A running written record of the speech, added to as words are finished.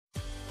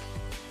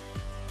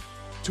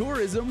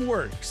Tourism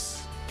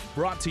Works,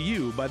 brought to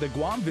you by the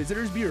Guam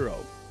Visitors Bureau.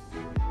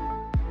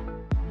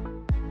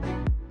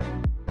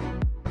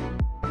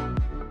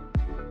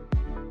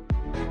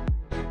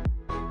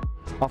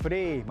 Hafa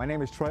Adai, my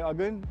name is Troy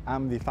Aguon.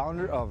 I'm the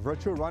founder of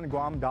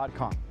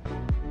virtualrunguam.com.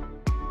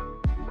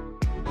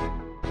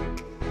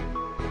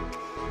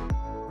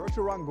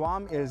 Virtual Run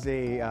Guam is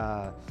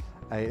a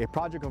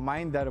project of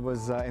mine that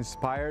was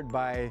inspired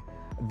by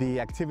the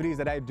activities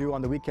that I do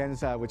on the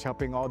weekends, which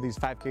helping all these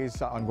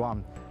 5Ks on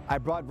Guam. I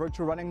brought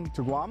virtual running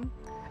to Guam,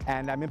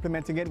 and I'm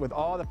implementing it with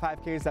all the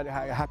 5Ks that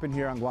happen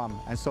here on Guam.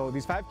 And so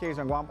these 5Ks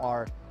on Guam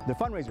are the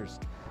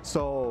fundraisers.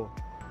 So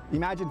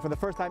imagine for the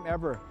first time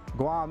ever,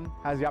 Guam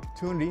has the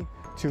opportunity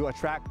to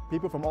attract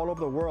people from all over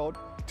the world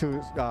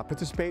to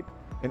participate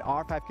in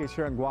our 5Ks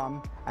here in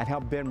Guam and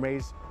help them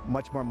raise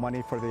much more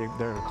money for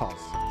their cause.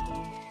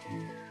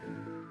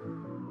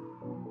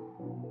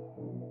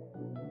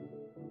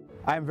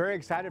 I am very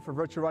excited for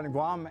Virtual Run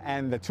Guam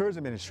and the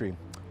tourism industry.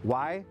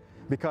 Why?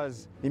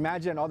 Because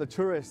imagine all the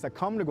tourists that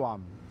come to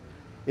Guam.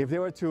 If they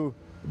were to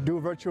do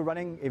virtual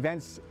running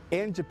events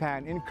in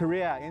Japan, in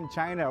Korea, in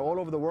China, all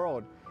over the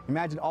world,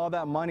 imagine all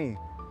that money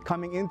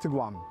coming into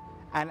Guam.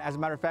 And as a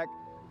matter of fact,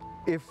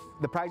 if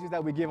the prizes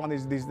that we give on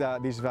these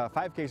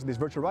 5Ks, these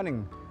virtual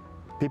running,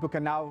 people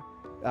can now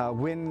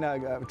win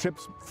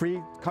trips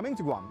free coming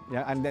to Guam,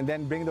 yeah, and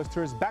then bring those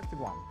tourists back to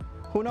Guam.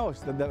 Who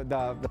knows?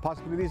 The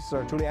possibilities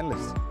are truly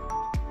endless.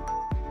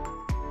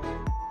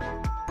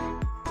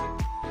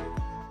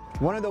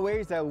 One of the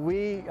ways that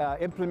we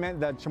implement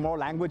the Chamorro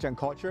language and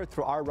culture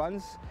through our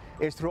runs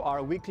is through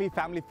our weekly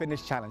family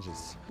fitness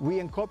challenges. We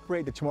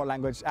incorporate the Chamorro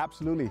language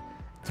absolutely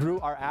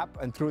through our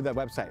app and through the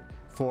website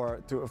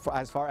for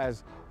as far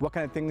as what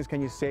kind of things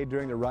can you say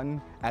during the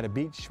run at a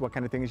beach, what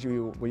kind of things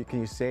can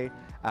you say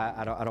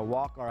at a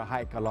walk or a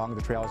hike along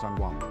the trails on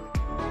Guam.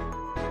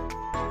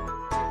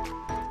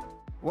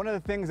 One of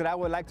the things that I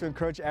would like to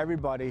encourage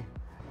everybody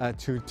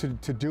to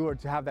do or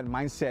to have that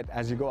mindset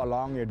as you go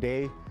along your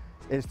day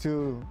is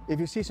to, if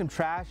you see some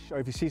trash or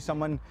if you see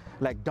someone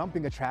like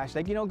dumping a trash,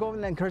 like, go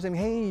and encourage them,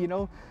 hey,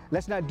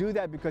 let's not do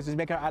that because it's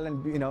making our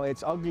island,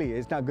 it's ugly,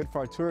 it's not good for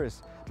our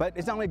tourists. But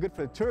it's not only good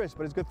for the tourists,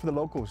 but it's good for the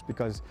locals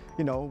because,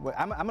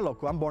 I'm a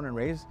local, I'm born and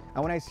raised.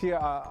 And when I see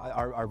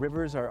our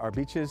rivers, our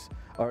beaches,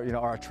 or,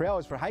 our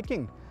trails for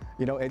hiking,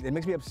 it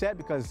makes me upset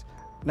because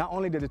not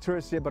only do the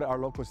tourists see it, but our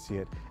locals see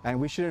it. And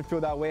we shouldn't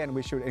feel that way, and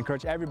we should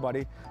encourage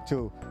everybody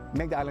to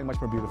make the island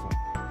much more beautiful.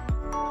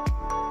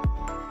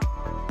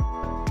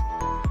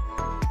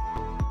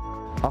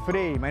 Hafa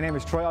Adai, my name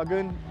is Troy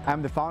Aguon.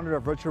 I'm the founder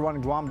of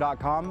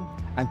virtualrunguam.com,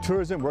 and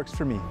tourism works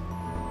for me.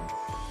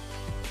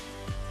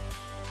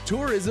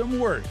 Tourism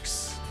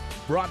Works,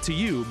 brought to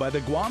you by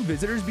the Guam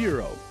Visitors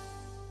Bureau.